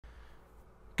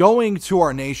Going to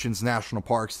our nation's national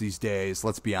parks these days,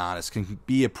 let's be honest, can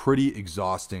be a pretty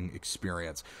exhausting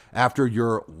experience. After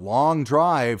your long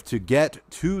drive to get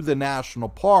to the national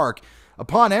park,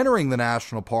 upon entering the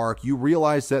national park, you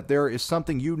realize that there is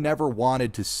something you never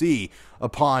wanted to see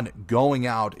upon going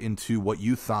out into what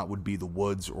you thought would be the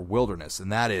woods or wilderness,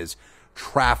 and that is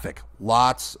traffic.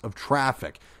 Lots of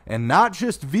traffic. And not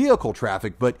just vehicle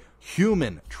traffic, but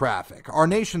human traffic. Our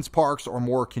nation's parks are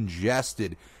more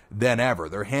congested than ever.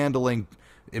 They're handling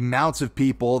amounts of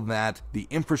people that the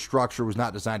infrastructure was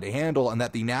not designed to handle and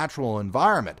that the natural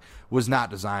environment was not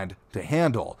designed to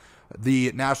handle.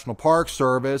 The National Park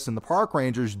Service and the park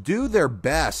rangers do their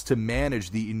best to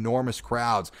manage the enormous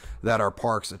crowds that our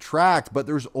parks attract, but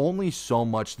there's only so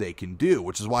much they can do,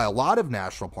 which is why a lot of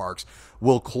national parks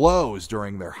will close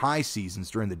during their high seasons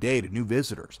during the day to new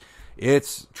visitors.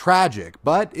 It's tragic,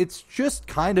 but it's just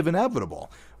kind of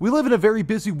inevitable. We live in a very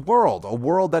busy world, a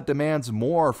world that demands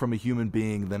more from a human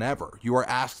being than ever. You are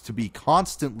asked to be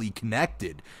constantly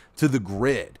connected to the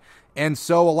grid. And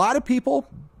so a lot of people,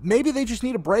 maybe they just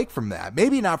need a break from that.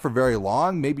 Maybe not for very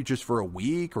long, maybe just for a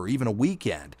week or even a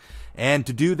weekend. And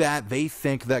to do that, they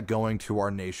think that going to our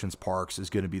nation's parks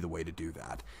is going to be the way to do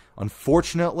that.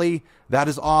 Unfortunately, that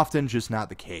is often just not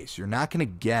the case. You're not going to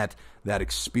get that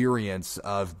experience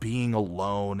of being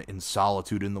alone in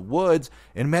solitude in the woods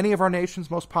in many of our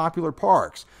nation's most popular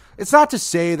parks. It's not to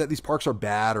say that these parks are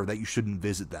bad or that you shouldn't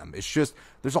visit them. It's just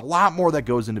there's a lot more that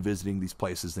goes into visiting these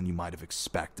places than you might have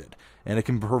expected. And it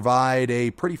can provide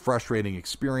a pretty frustrating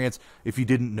experience if you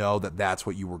didn't know that that's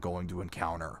what you were going to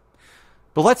encounter.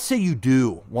 But let's say you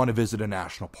do want to visit a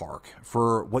national park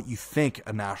for what you think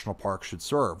a national park should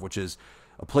serve, which is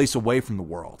a place away from the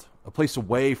world, a place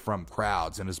away from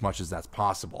crowds, and as much as that's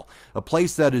possible, a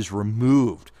place that is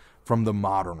removed from the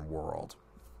modern world.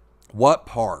 What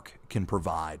park can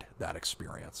provide that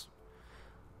experience?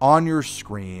 On your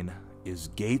screen is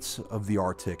Gates of the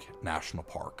Arctic National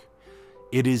Park.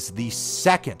 It is the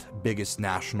second biggest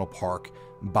national park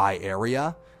by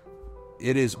area.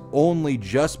 It is only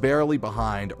just barely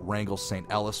behind Wrangell St.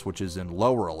 Ellis, which is in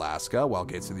lower Alaska, while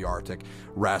Gates of the Arctic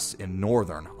rests in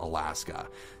northern Alaska.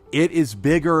 It is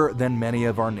bigger than many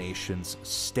of our nation's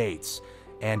states,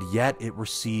 and yet it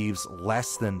receives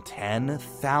less than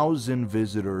 10,000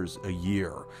 visitors a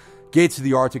year. Gates of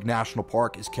the Arctic National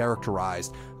Park is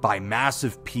characterized by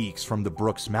massive peaks from the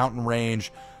Brooks Mountain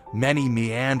Range, many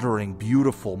meandering,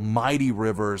 beautiful, mighty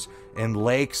rivers, and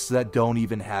lakes that don't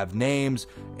even have names,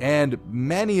 and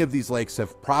many of these lakes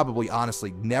have probably,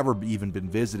 honestly, never even been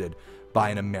visited by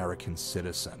an American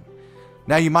citizen.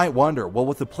 Now you might wonder, well,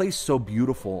 with a place so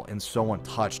beautiful and so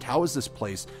untouched, how is this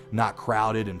place not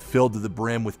crowded and filled to the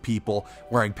brim with people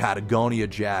wearing Patagonia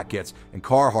jackets and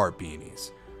Carhartt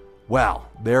beanies? Well,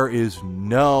 there is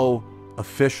no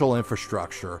official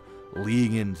infrastructure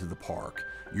leading into the park.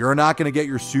 You're not going to get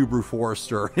your Subaru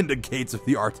Forester into Gates of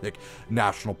the Arctic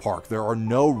National Park. There are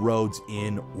no roads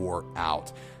in or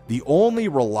out. The only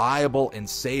reliable and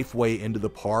safe way into the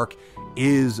park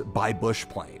is by bush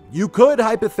plane. You could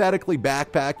hypothetically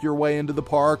backpack your way into the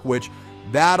park, which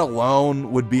that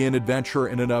alone would be an adventure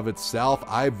in and of itself.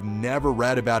 I've never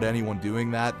read about anyone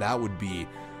doing that. That would be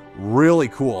really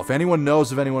cool. If anyone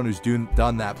knows of anyone who's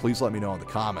done that, please let me know in the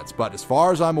comments. But as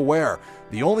far as I'm aware,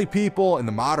 the only people in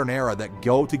the modern era that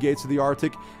go to Gates of the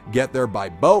Arctic get there by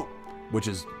boat, which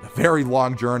is a very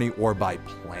long journey, or by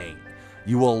plane.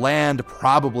 You will land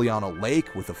probably on a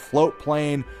lake with a float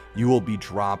plane. You will be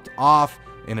dropped off,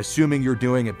 and assuming you're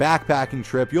doing a backpacking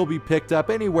trip, you'll be picked up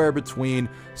anywhere between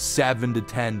 7 to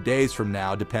 10 days from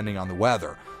now, depending on the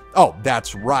weather. Oh,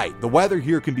 that's right. The weather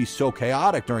here can be so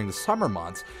chaotic during the summer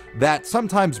months that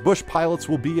sometimes bush pilots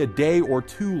will be a day or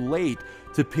two late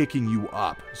to picking you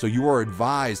up. So you are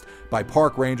advised by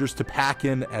park rangers to pack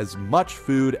in as much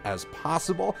food as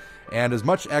possible and as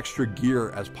much extra gear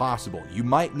as possible. You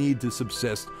might need to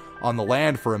subsist on the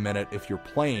land for a minute if your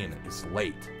plane is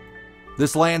late.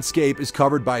 This landscape is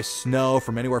covered by snow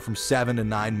from anywhere from 7 to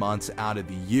 9 months out of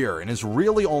the year and is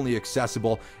really only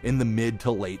accessible in the mid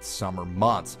to late summer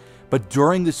months. But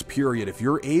during this period, if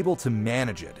you're able to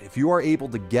manage it, if you are able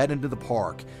to get into the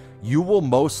park, you will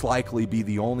most likely be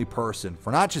the only person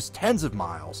for not just tens of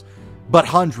miles, but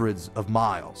hundreds of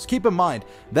miles. Keep in mind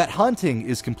that hunting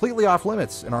is completely off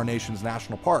limits in our nation's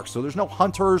national parks, so there's no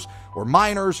hunters or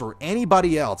miners or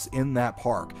anybody else in that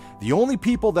park. The only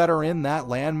people that are in that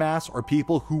landmass are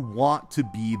people who want to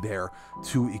be there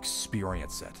to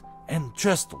experience it. And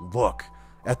just look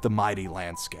at the mighty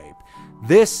landscape.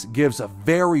 This gives a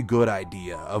very good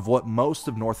idea of what most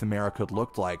of North America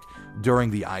looked like during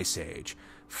the Ice Age.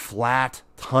 flat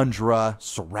tundra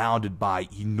surrounded by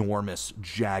enormous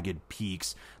jagged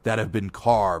peaks that have been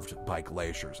carved by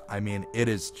glaciers. I mean, it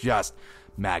is just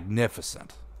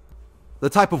magnificent. The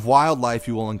type of wildlife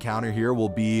you will encounter here will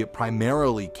be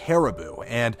primarily caribou,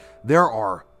 and there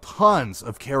are tons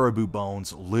of caribou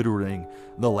bones littering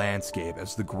the landscape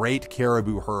as the great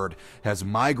caribou herd has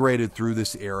migrated through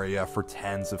this area for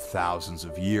tens of thousands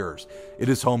of years. It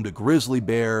is home to grizzly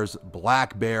bears,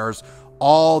 black bears,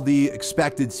 all the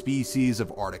expected species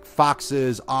of Arctic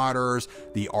foxes, otters,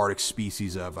 the Arctic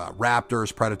species of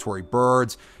raptors, predatory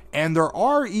birds, and there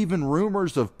are even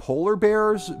rumors of polar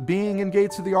bears being in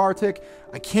Gates of the Arctic.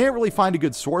 I can't really find a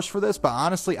good source for this, but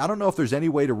honestly, I don't know if there's any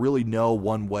way to really know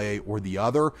one way or the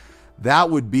other. That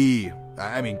would be,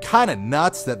 I mean, kind of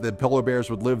nuts that the polar bears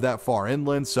would live that far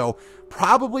inland, so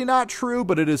probably not true,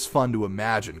 but it is fun to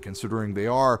imagine, considering they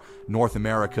are North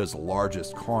America's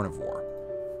largest carnivore.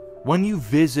 When you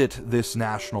visit this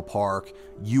national park,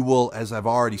 you will, as I've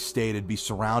already stated, be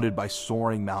surrounded by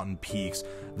soaring mountain peaks,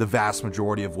 the vast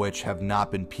majority of which have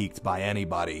not been peaked by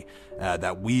anybody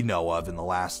that we know of in the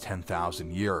last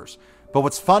 10,000 years. But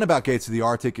what's fun about Gates of the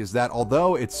Arctic is that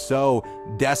although it's so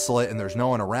desolate and there's no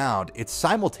one around, it's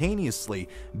simultaneously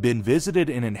been visited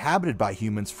and inhabited by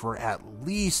humans for at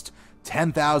least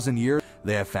 10,000 years.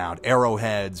 They have found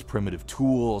arrowheads, primitive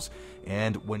tools,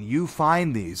 and when you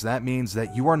find these, that means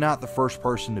that you are not the first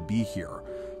person to be here.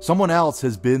 Someone else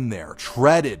has been there,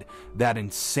 treaded that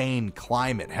insane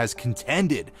climate, has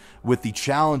contended with the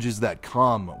challenges that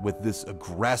come with this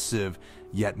aggressive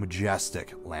yet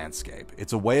majestic landscape.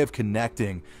 It's a way of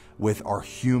connecting with our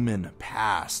human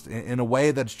past in a way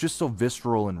that's just so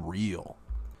visceral and real.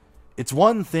 It's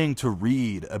one thing to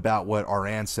read about what our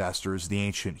ancestors, the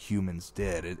ancient humans,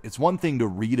 did. It's one thing to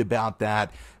read about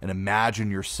that and imagine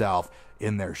yourself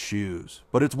in their shoes.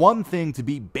 But it's one thing to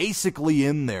be basically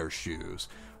in their shoes,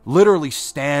 literally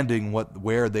standing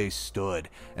where they stood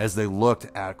as they looked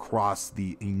across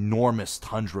the enormous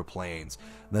tundra plains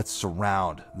that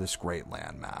surround this great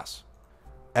landmass.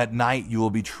 At night, you will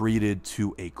be treated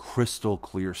to a crystal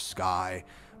clear sky,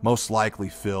 most likely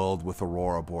filled with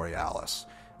aurora borealis.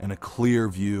 And a clear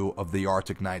view of the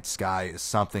Arctic night sky is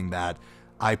something that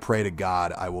I pray to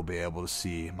God I will be able to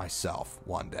see myself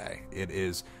one day. It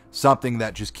is something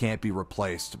that just can't be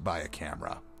replaced by a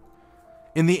camera.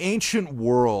 In the ancient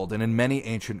world and in many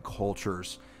ancient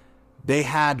cultures, they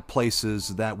had places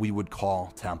that we would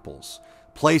call temples.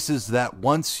 Places that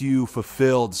once you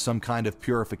fulfilled some kind of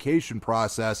purification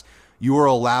process, you were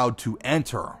allowed to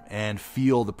enter and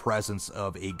feel the presence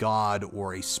of a god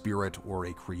or a spirit or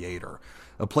a creator.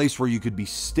 A place where you could be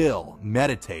still,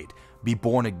 meditate, be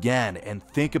born again, and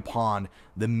think upon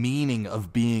the meaning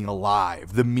of being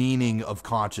alive, the meaning of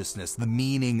consciousness, the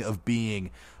meaning of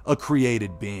being a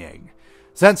created being.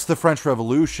 Since the French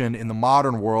Revolution, in the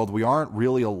modern world, we aren't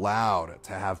really allowed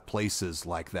to have places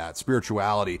like that.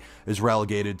 Spirituality is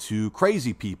relegated to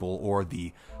crazy people or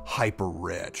the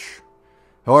hyper-rich.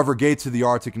 However, Gates of the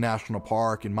Arctic National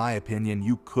Park, in my opinion,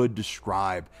 you could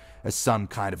describe as some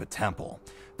kind of a temple.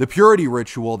 The purity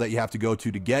ritual that you have to go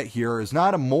to get here is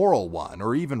not a moral one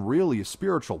or even really a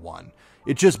spiritual one.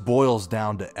 It just boils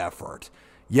down to effort.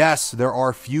 Yes, there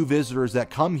are few visitors that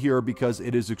come here because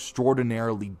it is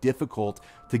extraordinarily difficult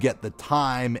to get the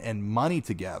time and money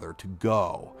together to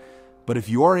go. But if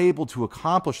you are able to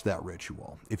accomplish that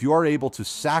ritual, if you are able to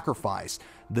sacrifice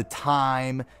the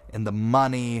time and the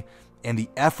money and the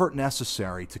effort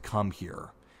necessary to come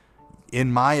here, in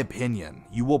my opinion,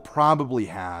 you will probably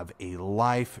have a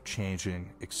life-changing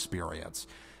experience.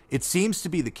 It seems to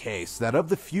be the case that of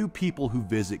the few people who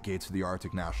visit Gates of the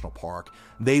Arctic National Park,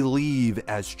 they leave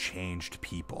as changed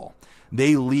people.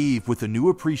 They leave with a new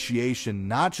appreciation,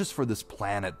 not just for this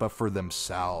planet, but for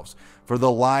themselves, for the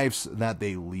lives that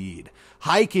they lead.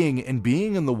 Hiking and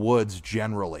being in the woods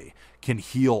generally can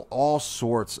heal all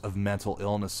sorts of mental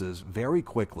illnesses very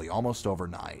quickly, almost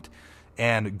overnight.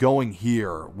 And going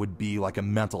here would be like a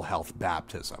mental health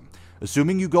baptism.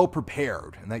 Assuming you go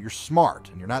prepared and that you're smart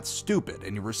and you're not stupid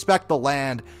and you respect the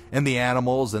land and the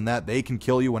animals and that they can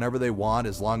kill you whenever they want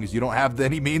as long as you don't have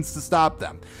any means to stop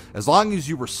them. As long as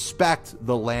you respect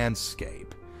the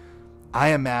landscape, I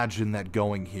imagine that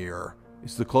going here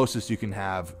is the closest you can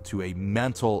have to a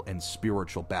mental and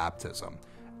spiritual baptism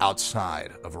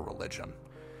outside of a religion.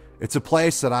 It's a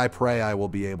place that I pray I will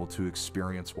be able to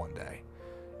experience one day.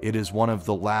 It is one of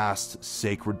the last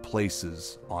sacred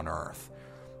places on Earth.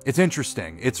 It's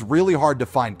interesting. It's really hard to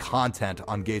find content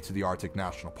on Gates of the Arctic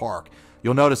National Park.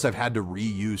 You'll notice I've had to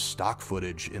reuse stock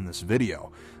footage in this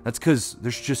video. That's because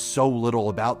there's just so little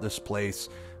about this place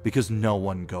because no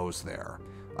one goes there.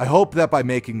 I hope that by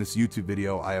making this YouTube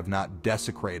video, I have not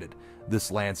desecrated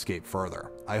this landscape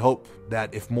further. I hope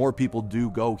that if more people do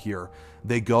go here,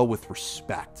 they go with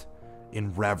respect,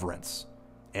 in reverence,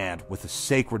 and with a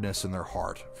sacredness in their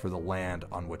heart for the land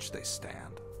on which they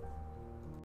stand.